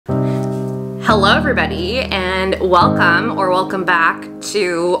Hello everybody, and welcome back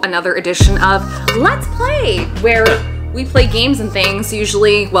to another edition of Let's Play, where we play games and things.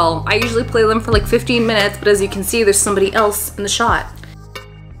 Usually, well, I usually play them for like 15 minutes, but as you can see, there's somebody else in the shot.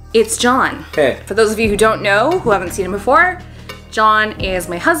 It's Jon. Hey. For those of you who don't know, who haven't seen him before, Jon is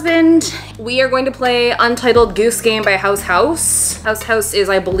my husband. We are going to play Untitled Goose Game by House. House is,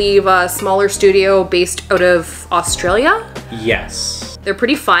 I believe, a smaller studio based out of Australia. Yes. They're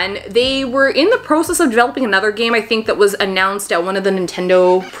pretty fun. They were in the process of developing another game, I think, that was announced at one of the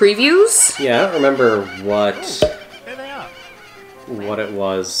Nintendo previews. Yeah, I don't remember what it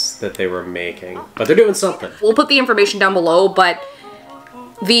was that they were making, but they're doing something. We'll put the information down below, but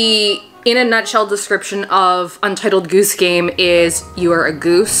the in a nutshell description of Untitled Goose Game is you are a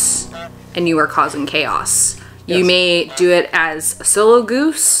goose and you are causing chaos. Yes. You may do it as a solo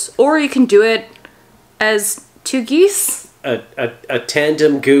goose, or you can do it as two geese. A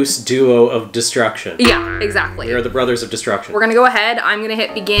tandem goose duo of destruction. Yeah, exactly. You're the brothers of destruction. We're gonna go ahead, I'm gonna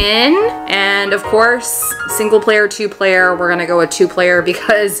hit begin, and of course, single player, two player, we're gonna go with two player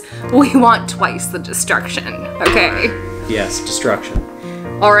because we want twice the destruction, okay? Yes, destruction.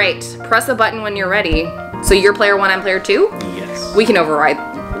 All right, press a button when you're ready. So you're player one, I'm player two? Yes. We can override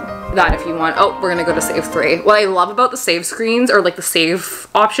that if you want. Oh, we're gonna go to save 3. What I love about the save screens, or like the save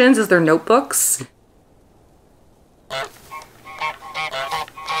options, is they're notebooks.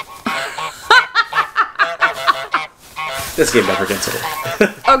 This game never gets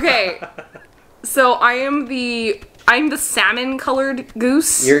old. Okay, so I'm the salmon colored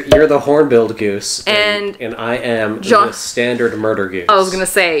goose. You're the hornbilled goose, and I am the standard murder goose. I was gonna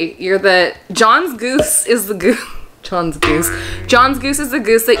say Jon's goose is the goose. Jon's goose is the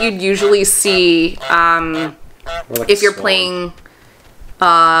goose that you'd usually see if you're playing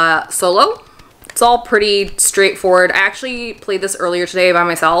solo. It's all pretty straightforward. I actually played this earlier today by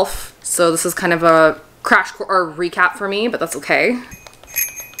myself, so this is kind of a crash or recap for me, but that's okay.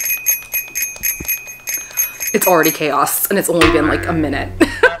 It's already chaos, and it's only been like a minute.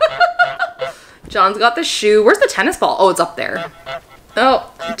 Jon's got the shoe. Where's the tennis ball? Oh, it's up there.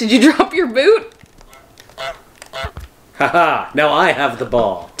 Oh, did you drop your boot? Haha, now I have the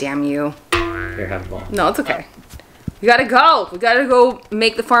ball. Damn you. Here, have the ball. No, it's okay. We gotta go. We gotta go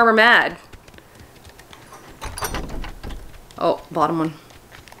make the farmer mad. Oh, bottom one.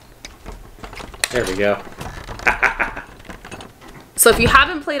 There we go. So if you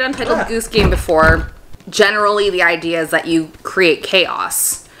haven't played Untitled Goose Game before, generally the idea is that you create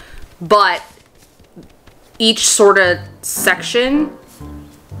chaos, but each sort of section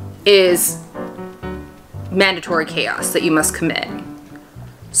is mandatory chaos that you must commit.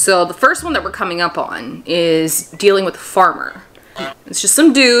 So the first one that we're coming up on is dealing with a farmer. It's just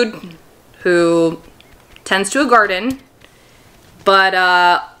some dude who tends to a garden,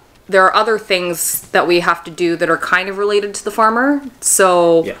 but there are other things that we have to do that are kind of related to the farmer.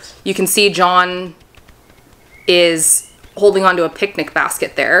 So yes. You can see Jon is holding onto a picnic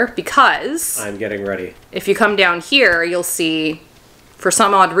basket there because I'm getting ready. If you come down here, you'll see, for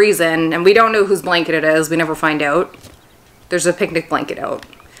some odd reason, and we don't know whose blanket it is, we never find out, there's a picnic blanket out.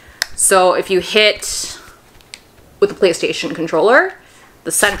 So if you hit with the PlayStation controller,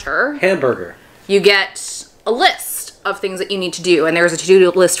 the center, hamburger, you get a list of things that you need to do, and there's a to-do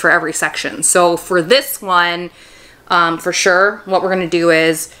list for every section. So for this one, for sure, what we're gonna do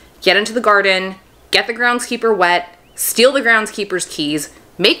is get into the garden, get the groundskeeper wet, steal the groundskeeper's keys,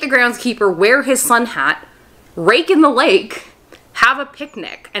 make the groundskeeper wear his sun hat, rake in the lake, have a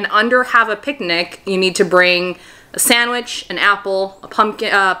picnic, and under have a picnic, you need to bring a sandwich, an apple, a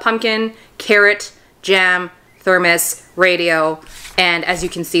pumpkin, carrot, jam, thermos, radio, and as you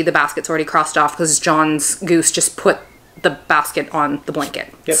can see, the basket's already crossed off because Jon's goose just put the basket on the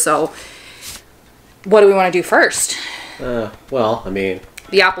blanket. Yep. So, what do we want to do first? Well, I mean,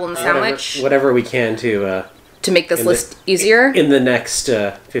 the apple and the sandwich. Whatever we can to make this list easier in the next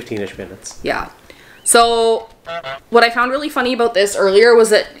 15-ish minutes. Yeah. So, what I found really funny about this earlier was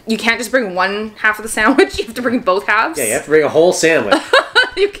that you can't just bring one half of the sandwich; you have to bring both halves. Yeah, you have to bring a whole sandwich.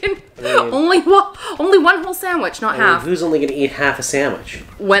 You can only one whole sandwich, not half. Who's only going to eat half a sandwich?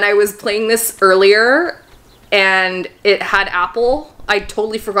 When I was playing this earlier, and it had apple, I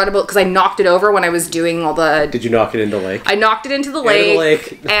totally forgot about because I knocked it over when I was doing all the. Did you knock it into the lake? I knocked it into the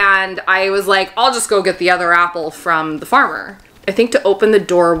lake, and I was like, I'll just go get the other apple from the farmer. I think to open the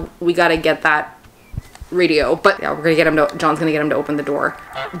door, we got to get that radio, but yeah, we're gonna get him to. Jon's gonna get him to open the door.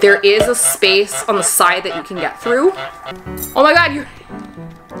 There is a space on the side that you can get through. Oh my God, you're.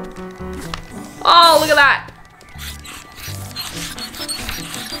 Oh, look at that.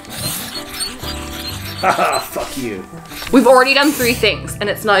 Haha, fuck you. We've already done 3 things, and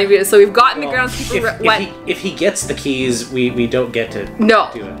it's not even. So we've gotten the groundskeeper wet. If he gets the keys, we don't get to do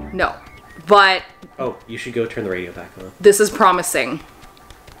it. No. But. Oh, you should go turn the radio back on. This is promising.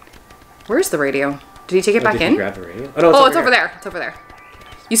 Where's the radio? Did he take it back did in? He grab the radio? Oh, no, it's over there. It's over there.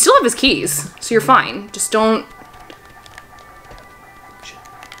 You still have his keys, so you're fine. Just don't.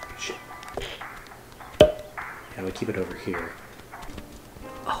 Shit. Yeah, we keep it over here.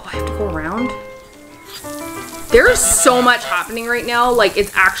 Oh, I have to go around? There is so much happening right now, like,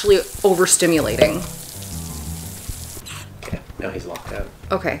 it's actually overstimulating. Okay, now he's locked out.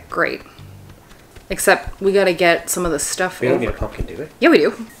 Okay, great. Except, we gotta get some of the stuff We don't need a pumpkin, do we? Yeah, we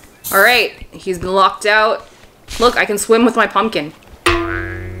do. Alright, he's been locked out. Look, I can swim with my pumpkin.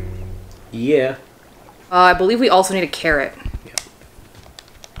 Yeah. I believe we also need a carrot.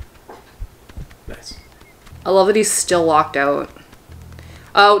 Yeah. Nice. I love that he's still locked out.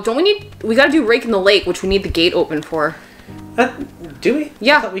 Oh, we gotta do rake in the lake, which we need the gate open for. Do we?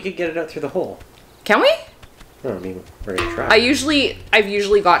 Yeah. I thought we could get it out through the hole. Can we? Oh, I mean, we're gonna try. I've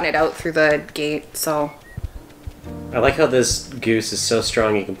usually gotten it out through the gate, so. I like how this goose is so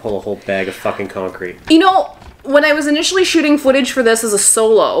strong you can pull a whole bag of fucking concrete. You know, when I was initially shooting footage for this as a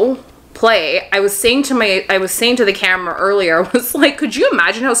solo play, I was saying to the camera earlier, I was like, could you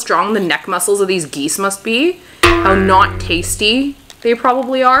imagine how strong the neck muscles of these geese must be? How not tasty they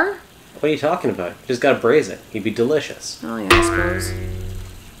probably are? What are you talking about? You just gotta braise it. He'd be delicious. Oh yeah, I suppose.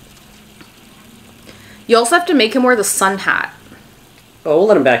 You also have to make him wear the sun hat. Oh, we'll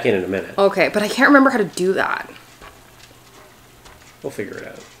let him back in a minute. Okay, but I can't remember how to do that. We'll figure it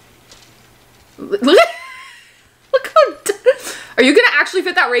out. Look how... Are you gonna actually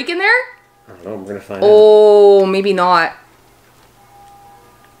fit that rake in there? I don't know, we're gonna find out. Oh, maybe not.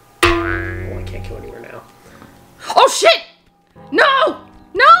 Oh, I can't go anywhere now. Oh shit! No!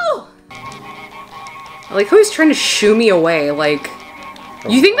 No! I like how he's trying to shoo me away, like...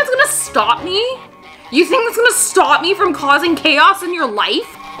 You think that's gonna stop me? You think that's gonna stop me from causing chaos in your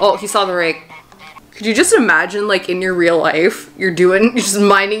life? Oh, he saw the rake. Could you just imagine, like, in your real life, you're just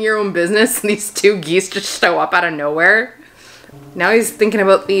minding your own business and these 2 geese just show up out of nowhere? Now he's thinking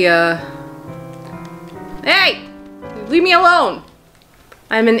about the, Hey! Leave me alone!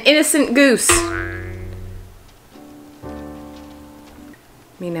 I'm an innocent goose.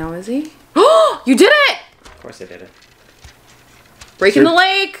 Me now, is he? Oh! You did it! Of course I did it. Break in the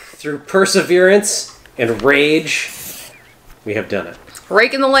lake! Through perseverance and rage, we have done it.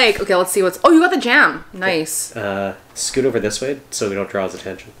 Rake in the lake. Okay, let's see what's... Oh, you got the jam. Nice. Scoot over this way so we don't draw his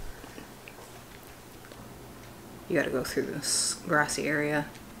attention. You gotta go through this grassy area.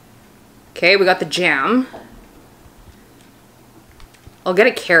 Okay, we got the jam. I'll get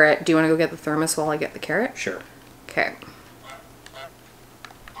a carrot. Do you want to go get the thermos while I get the carrot? Sure. Okay.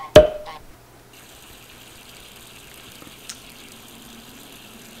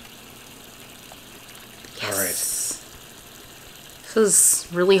 Yes. All right. This is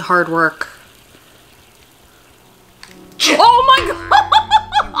really hard work. Oh my god!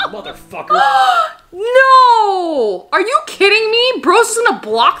 Motherfucker! No! Are you kidding me? Bro's just gonna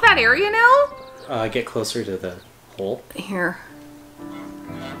block that area now? Get closer to the hole. Here.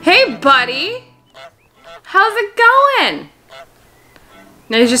 Hey, buddy! How's it going?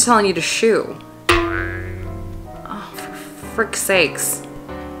 Now he's just telling you to shoo. Oh, for frick's sakes.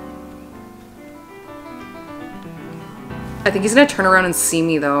 I think he's gonna turn around and see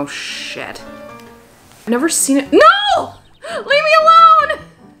me though. Shit. I've never seen it. No! Leave me alone!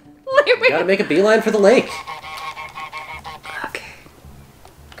 Leave me. You gotta make a beeline for the lake. Okay.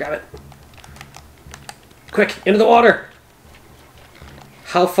 Grab it. Quick, into the water.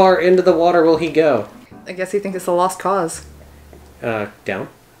 How far into the water will he go? I guess he thinks it's a lost cause. Down.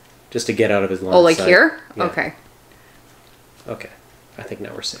 Just to get out of his line Oh, like of sight. here? Yeah. Okay. Okay. I think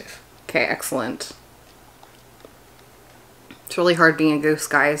now we're safe. Okay, excellent. It's really hard being a goose,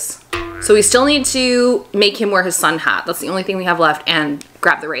 guys. So we still need to make him wear his sun hat. That's the only thing we have left, and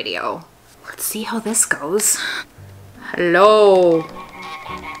grab the radio. Let's see how this goes. Hello.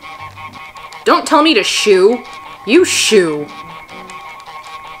 Don't tell me to shoo. You shoo.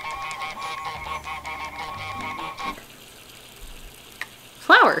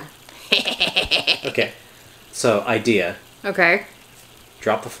 Flower. Okay. So, idea. Okay.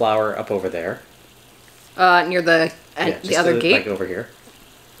 Drop the flower up over there. Near the Just other gate? Like over here.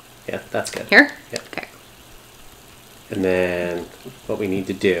 Yeah, that's good. Here? Yeah. Okay. And then what we need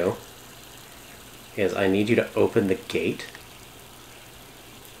to do is I need you to open the gate.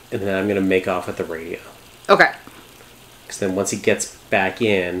 And then I'm going to make off with the radio. Okay. Because then once he gets back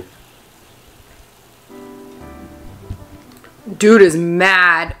in... Dude is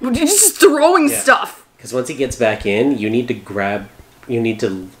mad. He's just throwing stuff. Because once he gets back in, you need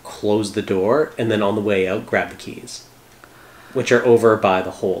to close the door, and then on the way out, grab the keys. Which are over by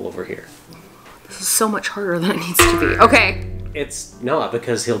the hole over here. This is so much harder than it needs to be. Okay. It's not,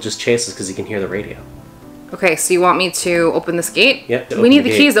 because he'll just chase us because he can hear the radio. Okay, so you want me to open this gate? Yep. We need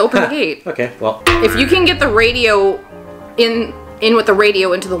the keys to open the gate. Okay, well. If you can get the radio in with the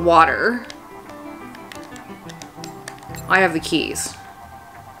radio into the water, I have the keys.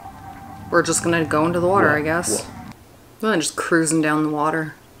 We're just gonna go into the water, I guess. Well, just cruising down the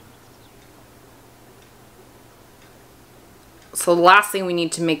water. So the last thing we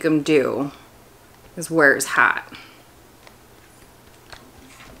need to make him do is wear his hat.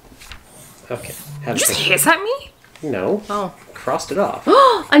 Okay. Did you just hiss at me? No. Oh. Crossed it off.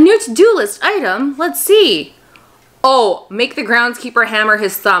 A new to-do list item. Let's see. Oh, make the groundskeeper hammer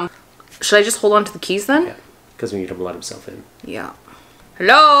his thumb. Should I just hold on to the keys then? Yeah, because we need him to let himself in. Yeah.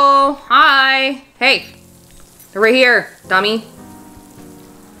 Hello? Hi. Hey. They're right here, dummy.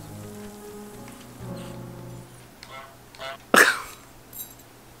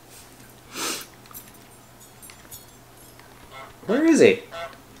 Where is he?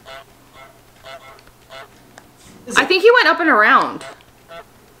 I think he went up and around.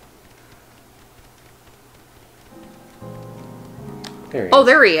 There he is. Oh,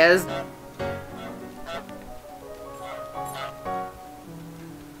 there he is.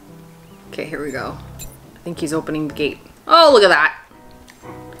 Okay, here we go. I think he's opening the gate. Oh, look at that.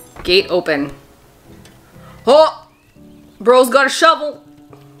 Gate open. Oh! Bro's got a shovel.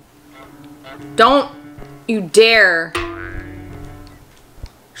 Don't you dare.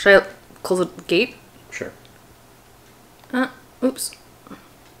 Should I close the gate? Sure. Oops.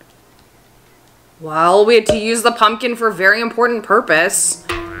 Well, we had to use the pumpkin for a very important purpose.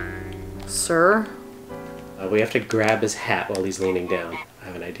 Sir? We have to grab his hat while he's leaning down. I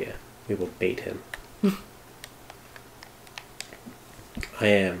have an idea. We will bait him. I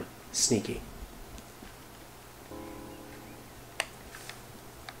am sneaky.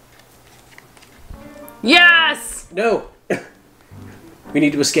 Yes! No! We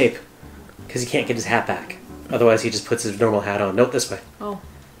need to escape. Because he can't get his hat back. Otherwise he just puts his normal hat on. Nope, this way. Oh.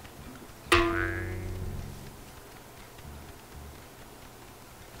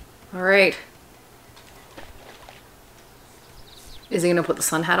 Alright. Is he gonna put the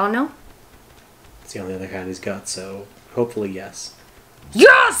sun hat on now? It's the only other hat he's got, so hopefully yes.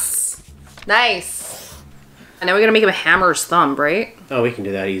 Yes! Nice! And now we're gonna make him hammer his thumb, right? Oh, we can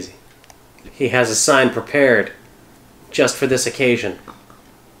do that easy. He has a sign prepared just for this occasion.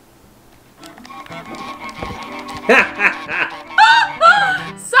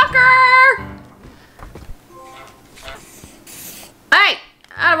 Sucker! Hey!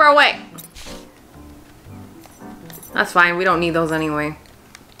 Out of our way! That's fine, we don't need those anyway.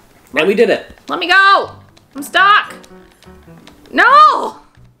 And we did it! Let me go! I'm stuck! No!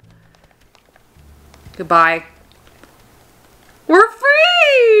 Goodbye. We're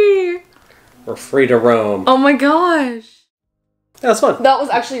free! We're free to roam. Oh my gosh. That was fun. That was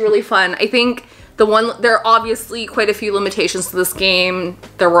actually really fun. I think there are obviously quite a few limitations to this game.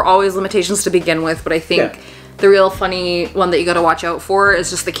 There were always limitations to begin with, but I think the real funny one that you gotta watch out for is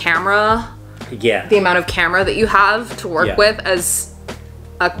just the camera. Yeah. The amount of camera that you have to work with as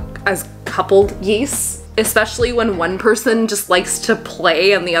coupled geese. Especially when one person just likes to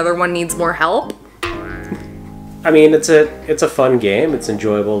play and the other one needs more help. I mean, it's a fun game. It's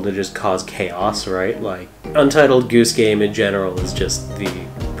enjoyable to just cause chaos, right? Like, Untitled Goose Game in general is just the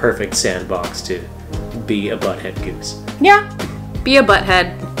perfect sandbox to be a butthead goose. Yeah, be a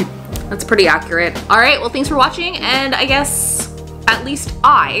butthead. That's pretty accurate. Alright, well thanks for watching, and I guess, at least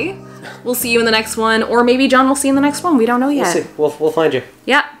I will see you in the next one, or maybe John will see you in the next one. We don't know yet. We'll see. We'll find you.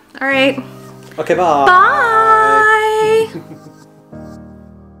 Yeah, alright. Okay, bye. Bye!